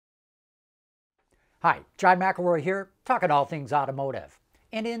Hi, John McElroy here, talking all things automotive.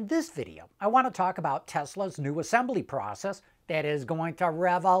 And in this video, I want to talk about Tesla's new assembly process that is going to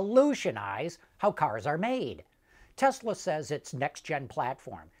revolutionize how cars are made. Tesla says its next-gen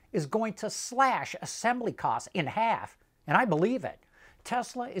platform is going to slash assembly costs in half, and I believe it.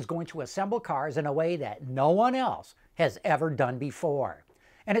 Tesla is going to assemble cars in a way that no one else has ever done before.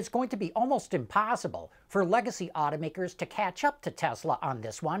 And it's going to be almost impossible for legacy automakers to catch up to Tesla on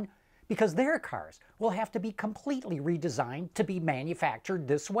this one, because their cars will have to be completely redesigned to be manufactured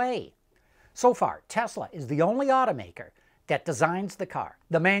this way. So far, Tesla is the only automaker that designs the car,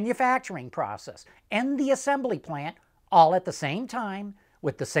 the manufacturing process, and the assembly plant all at the same time,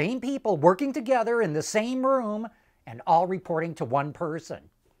 with the same people working together in the same room, and all reporting to one person.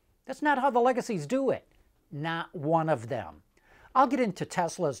 That's not how the legacies do it. Not one of them. I'll get into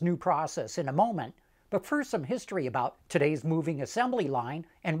Tesla's new process in a moment, but first some history about today's moving assembly line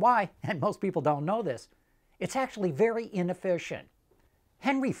and why, and most people don't know this, it's actually very inefficient.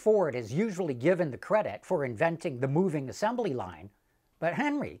 Henry Ford is usually given the credit for inventing the moving assembly line, but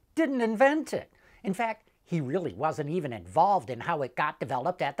Henry didn't invent it. In fact, he really wasn't even involved in how it got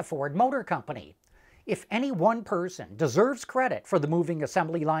developed at the Ford Motor Company. If any one person deserves credit for the moving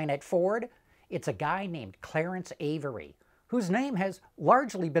assembly line at Ford, it's a guy named Clarence Avery, whose name has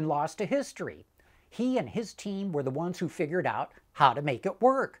largely been lost to history. He and his team were the ones who figured out how to make it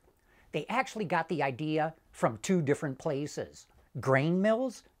work. They actually got the idea from two different places: grain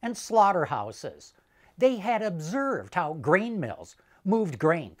mills and slaughterhouses. They had observed how grain mills moved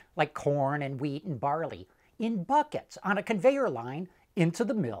grain, like corn and wheat and barley, in buckets on a conveyor line into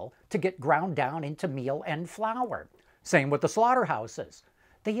the mill to get ground down into meal and flour. Same with the slaughterhouses.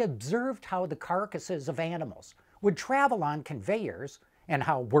 They observed how the carcasses of animals would travel on conveyors and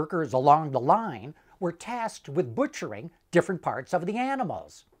how workers along the line were tasked with butchering different parts of the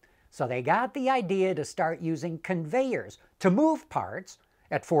animals. So they got the idea to start using conveyors to move parts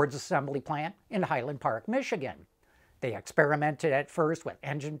at Ford's assembly plant in Highland Park, Michigan. They experimented at first with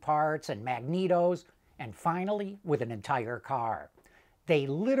engine parts and magnetos, and finally with an entire car. They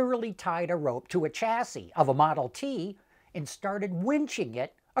literally tied a rope to a chassis of a Model T and started winching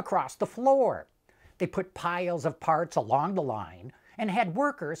it across the floor. They put piles of parts along the line and had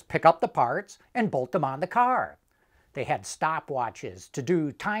workers pick up the parts and bolt them on the car. They had stopwatches to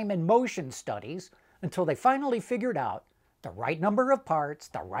do time and motion studies until they finally figured out the right number of parts,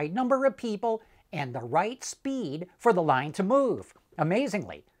 the right number of people, and the right speed for the line to move.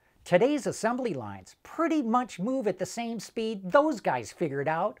 Amazingly, today's assembly lines pretty much move at the same speed those guys figured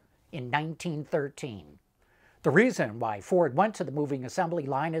out in 1913. The reason why Ford went to the moving assembly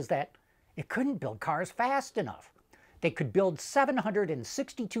line is that it couldn't build cars fast enough. They could build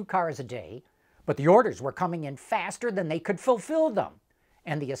 762 cars a day, but the orders were coming in faster than they could fulfill them.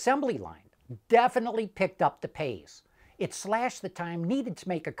 And the assembly line definitely picked up the pace. It slashed the time needed to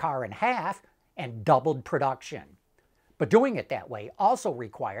make a car in half and doubled production. But doing it that way also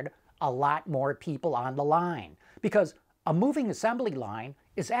required a lot more people on the line, because a moving assembly line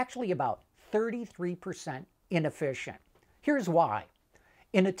is actually about 33% inefficient. Here's why.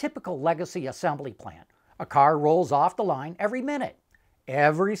 In a typical legacy assembly plant, a car rolls off the line every minute.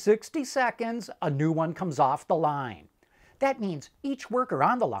 Every 60 seconds, a new one comes off the line. That means each worker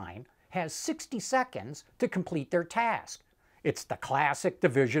on the line has 60 seconds to complete their task. It's the classic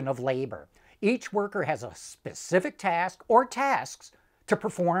division of labor. Each worker has a specific task or tasks to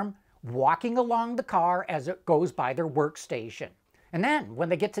perform walking along the car as it goes by their workstation. And then, when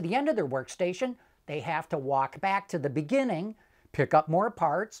they get to the end of their workstation, they have to walk back to the beginning, pick up more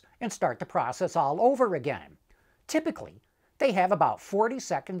parts, and start the process all over again. Typically, they have about 40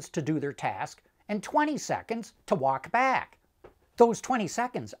 seconds to do their task and 20 seconds to walk back. Those 20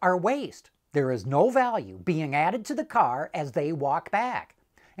 seconds are waste. There is no value being added to the car as they walk back.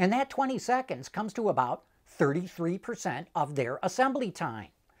 And that 20 seconds comes to about 33% of their assembly time.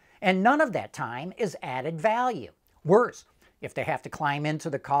 And none of that time is added value. Worse, if they have to climb into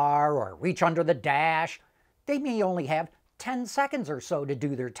the car or reach under the dash, they may only have 10 seconds or so to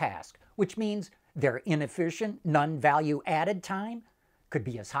do their task, which means their inefficient, non-value added time could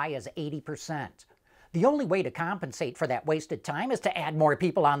be as high as 80%. The only way to compensate for that wasted time is to add more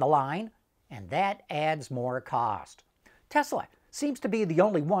people on the line, and that adds more cost. Tesla seems to be the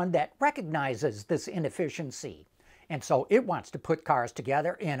only one that recognizes this inefficiency, and so it wants to put cars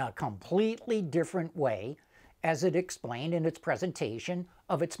together in a completely different way, as it explained in its presentation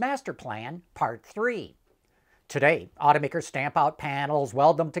of its master plan, Part 3. Today, automakers stamp out panels,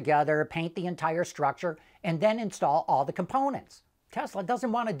 weld them together, paint the entire structure, and then install all the components. Tesla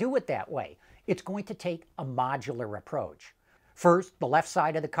doesn't want to do it that way. It's going to take a modular approach. First, the left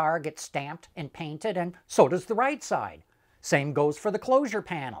side of the car gets stamped and painted, and so does the right side. Same goes for the closure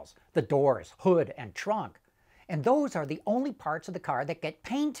panels, the doors, hood, and trunk. And those are the only parts of the car that get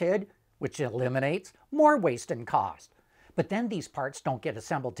painted, which eliminates more waste and cost. But then these parts don't get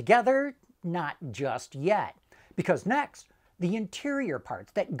assembled together, not just yet. Because next, the interior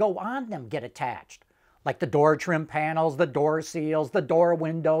parts that go on them get attached, like the door trim panels, the door seals, the door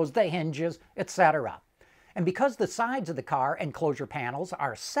windows, the hinges, etc. And because the sides of the car and closure panels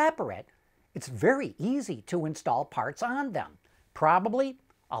are separate, it's very easy to install parts on them. Probably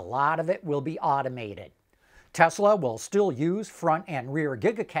a lot of it will be automated. Tesla will still use front and rear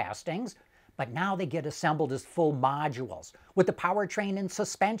gigacastings, but now they get assembled as full modules with the powertrain and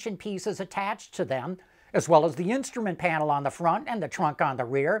suspension pieces attached to them, as well as the instrument panel on the front and the trunk on the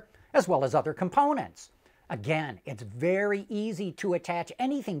rear, as well as other components. Again, it's very easy to attach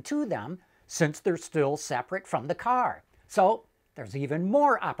anything to them since they're still separate from the car. So there's even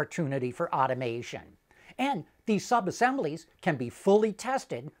more opportunity for automation. And these sub-assemblies can be fully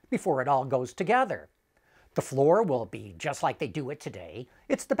tested before it all goes together. The floor will be just like they do it today.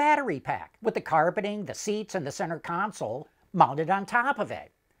 It's the battery pack with the carpeting, the seats, and the center console mounted on top of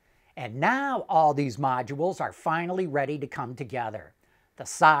it. And now all these modules are finally ready to come together. The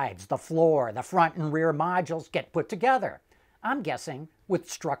sides, the floor, the front and rear modules get put together, I'm guessing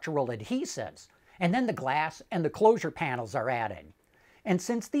with structural adhesives, and then the glass and the closure panels are added. And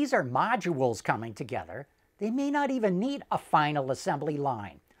since these are modules coming together, they may not even need a final assembly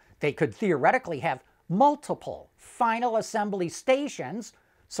line. They could theoretically have multiple final assembly stations,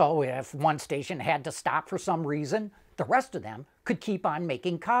 so if one station had to stop for some reason, the rest of them could keep on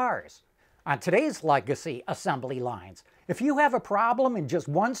making cars. On today's legacy assembly lines, if you have a problem in just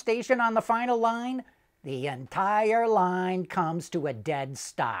one station on the final line, the entire line comes to a dead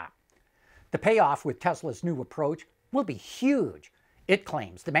stop. The payoff with Tesla's new approach will be huge. It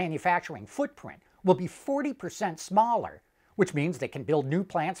claims the manufacturing footprint will be 40% smaller, which means they can build new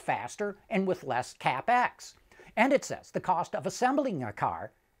plants faster and with less CapEx. And it says the cost of assembling a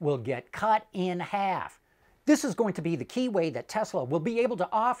car will get cut in half. This is going to be the key way that Tesla will be able to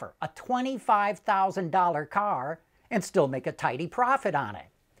offer a $25,000 car and still make a tidy profit on it.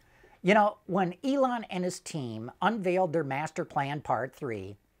 You know, when Elon and his team unveiled their Master Plan Part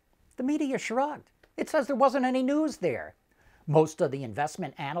 3, the media shrugged. It says there wasn't any news there. Most of the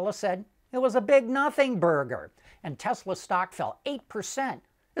investment analysts said it was a big nothing burger, and Tesla stock fell 8%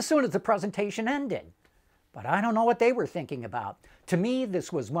 as soon as the presentation ended. But I don't know what they were thinking about. To me,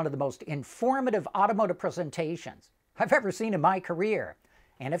 this was one of the most informative automotive presentations I've ever seen in my career.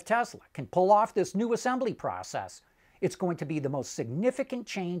 And if Tesla can pull off this new assembly process, it's going to be the most significant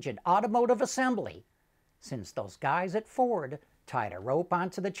change in automotive assembly since those guys at Ford tied a rope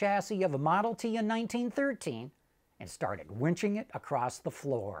onto the chassis of a Model T in 1913 and started winching it across the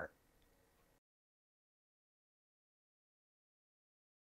floor.